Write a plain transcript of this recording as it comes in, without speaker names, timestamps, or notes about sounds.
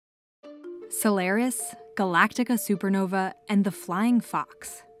Solaris, Galactica Supernova, and the Flying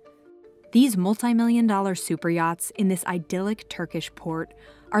Fox. These multi-million-dollar superyachts in this idyllic Turkish port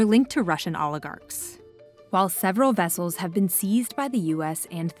are linked to Russian oligarchs. While several vessels have been seized by the US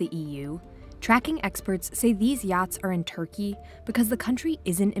and the EU, tracking experts say these yachts are in Turkey because the country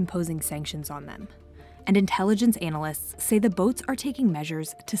isn't imposing sanctions on them. And intelligence analysts say the boats are taking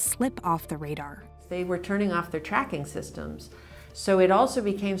measures to slip off the radar. They were turning off their tracking systems, so it also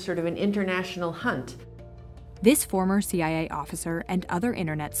became sort of an international hunt. This former CIA officer and other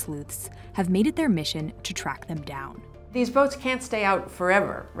internet sleuths have made it their mission to track them down. These boats can't stay out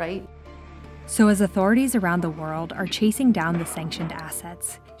forever, right? So as authorities around the world are chasing down the sanctioned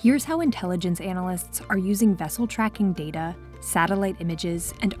assets, here's how intelligence analysts are using vessel tracking data, satellite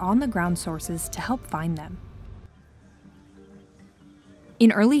images, and on-the-ground sources to help find them.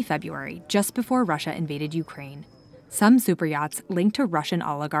 In early February, just before Russia invaded Ukraine, some superyachts linked to Russian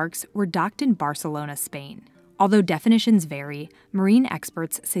oligarchs were docked in Barcelona, Spain. Although definitions vary, marine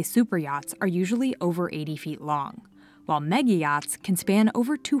experts say superyachts are usually over 80 feet long, while megayachts can span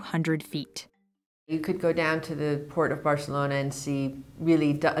over 200 feet. You could go down to the port of Barcelona and see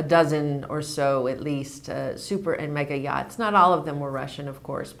really a dozen or so, at least, super and mega yachts. Not all of them were Russian, of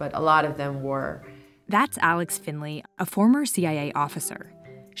course, but a lot of them were. That's Alex Finley, a former CIA officer.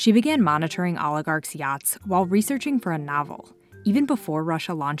 She began monitoring oligarchs' yachts while researching for a novel, even before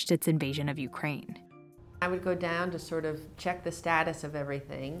Russia launched its invasion of Ukraine. I would go down to sort of check the status of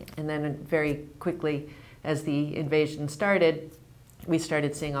everything, and then very quickly, as the invasion started, we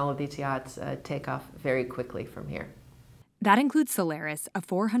started seeing all of these yachts take off very quickly from here. That includes Solaris, a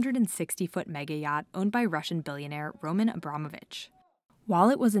 460-foot mega yacht owned by Russian billionaire Roman Abramovich. While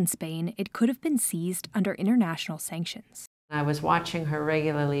it was in Spain, it could have been seized under international sanctions. I was watching her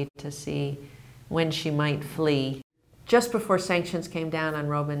regularly to see when she might flee. Just before sanctions came down on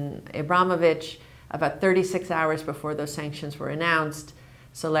Roman Abramovich, about 36 hours before those sanctions were announced,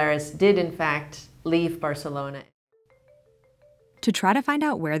 Solaris did in fact leave Barcelona. To try to find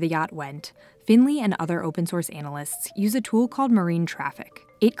out where the yacht went, Finley and other open-source analysts use a tool called Marine Traffic.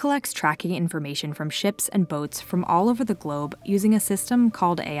 It collects tracking information from ships and boats from all over the globe using a system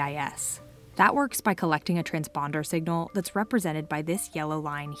called AIS. That works by collecting a transponder signal that's represented by this yellow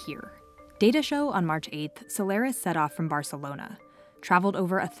line here. Data show on March 8th, Solaris set off from Barcelona, traveled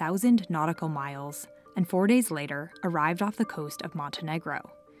over 1,000 nautical miles, and 4 days later arrived off the coast of Montenegro.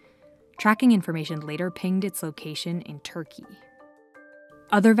 Tracking information later pinged its location in Turkey.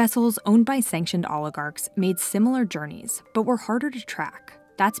 Other vessels owned by sanctioned oligarchs made similar journeys, but were harder to track.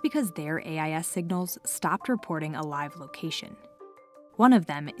 That's because their AIS signals stopped reporting a live location. One of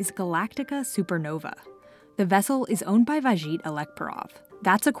them is Galactica Supernova. The vessel is owned by Vajit Alekperov.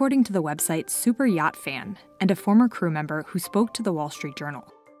 That's according to the website Super Yacht Fan and a former crew member who spoke to the Wall Street Journal.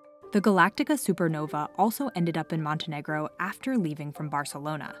 The Galactica Supernova also ended up in Montenegro after leaving from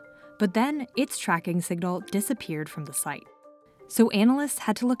Barcelona, but then its tracking signal disappeared from the site. So analysts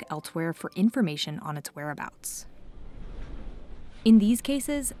had to look elsewhere for information on its whereabouts. In these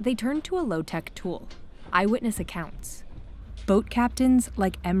cases, they turned to a low-tech tool, eyewitness accounts. Boat captains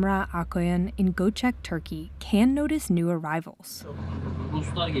like Emrah Akoyan in Göcek, Turkey, can notice new arrivals.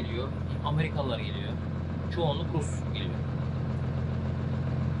 Ruslar geliyor, Amerikalılar geliyor. Çoğunluk Rus geliyor.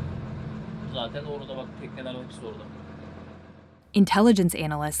 Zaten orada bak tekneler hepsi orada. Intelligence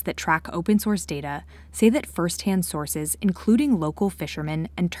analysts that track open-source data say that first-hand sources, including local fishermen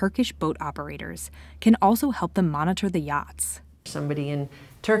and Turkish boat operators, can also help them monitor the yachts. Somebody in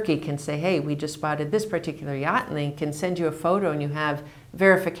Turkey can say, hey, we just spotted this particular yacht, and they can send you a photo and you have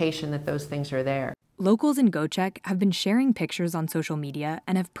verification that those things are there. Locals in Göcek have been sharing pictures on social media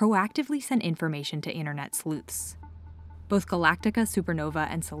and have proactively sent information to internet sleuths. Both Galactica Supernova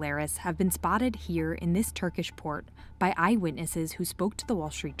and Solaris have been spotted here in this Turkish port by eyewitnesses who spoke to the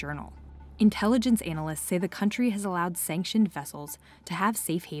Wall Street Journal. Intelligence analysts say the country has allowed sanctioned vessels to have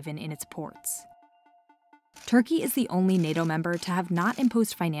safe haven in its ports. Turkey is the only NATO member to have not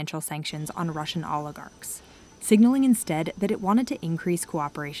imposed financial sanctions on Russian oligarchs, signaling instead that it wanted to increase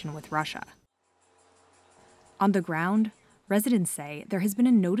cooperation with Russia. On the ground, residents say there has been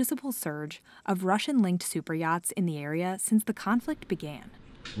a noticeable surge of Russian-linked superyachts in the area since the conflict began.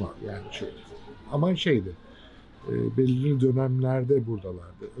 Ama belirli dönemlerde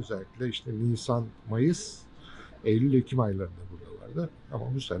buradalardı. Özellikle işte Nisan, Mayıs, Eylül, Ekim aylarında buradalardı.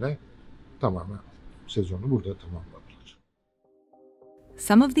 Ama bu sene tamamen sezonu burada tamamladılar.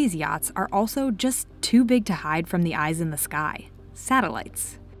 Some of these yachts are also just too big to hide from the eyes in the sky.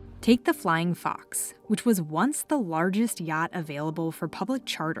 Satellites. Take the Flying Fox, which was once the largest yacht available for public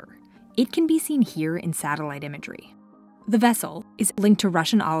charter. It can be seen here in satellite imagery. The vessel, is linked to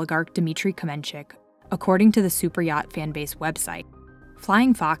Russian oligarch Dmitry Kamenchik, according to the Superyacht fanbase website.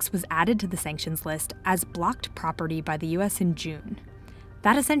 Flying Fox was added to the sanctions list as blocked property by the US in June.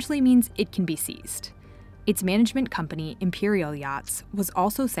 That essentially means it can be seized. Its management company, Imperial Yachts, was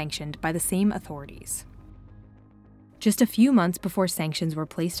also sanctioned by the same authorities. Just a few months before sanctions were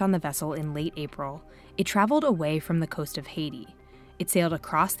placed on the vessel in late April, it traveled away from the coast of Haiti. It sailed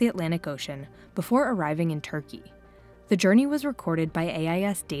across the Atlantic Ocean before arriving in Turkey. The journey was recorded by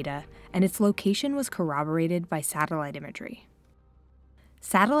AIS data, and its location was corroborated by satellite imagery.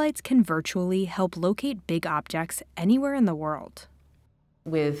 Satellites can virtually help locate big objects anywhere in the world.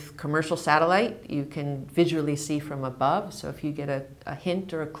 With commercial satellite, you can visually see from above. So if you get a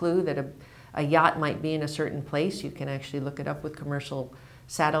hint or a clue that a yacht might be in a certain place, you can actually look it up with commercial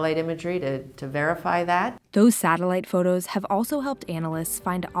satellite imagery to verify that. Those satellite photos have also helped analysts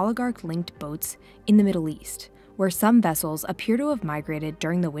find oligarch-linked boats in the Middle East, where some vessels appear to have migrated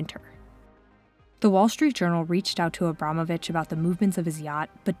during the winter. The Wall Street Journal reached out to Abramovich about the movements of his yacht,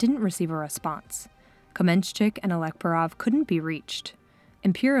 but didn't receive a response. Kamenchik and Alekperov couldn't be reached.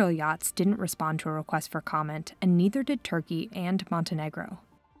 Imperial Yachts didn't respond to a request for comment, and neither did Turkey and Montenegro.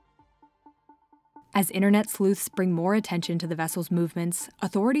 As internet sleuths bring more attention to the vessel's movements,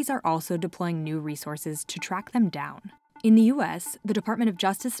 authorities are also deploying new resources to track them down. In the US, the Department of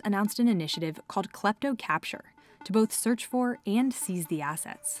Justice announced an initiative called Klepto Capture to both search for and seize the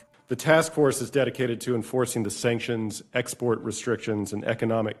assets. The task force is dedicated to enforcing the sanctions, export restrictions, and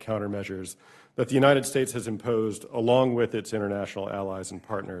economic countermeasures that the United States has imposed along with its international allies and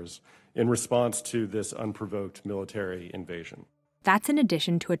partners in response to this unprovoked military invasion. That's in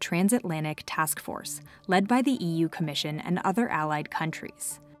addition to a transatlantic task force led by the EU Commission and other allied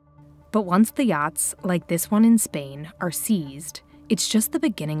countries. But once the yachts, like this one in Spain, are seized, it's just the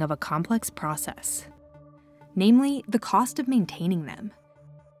beginning of a complex process. Namely, the cost of maintaining them.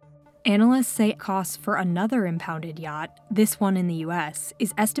 Analysts say costs for another impounded yacht, this one in the US,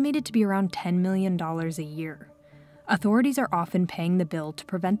 is estimated to be around $10 million a year. Authorities are often paying the bill to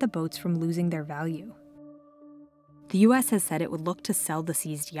prevent the boats from losing their value. The US has said it would look to sell the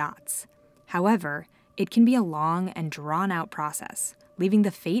seized yachts. However, it can be a long and drawn-out process, leaving the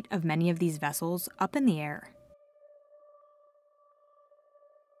fate of many of these vessels up in the air.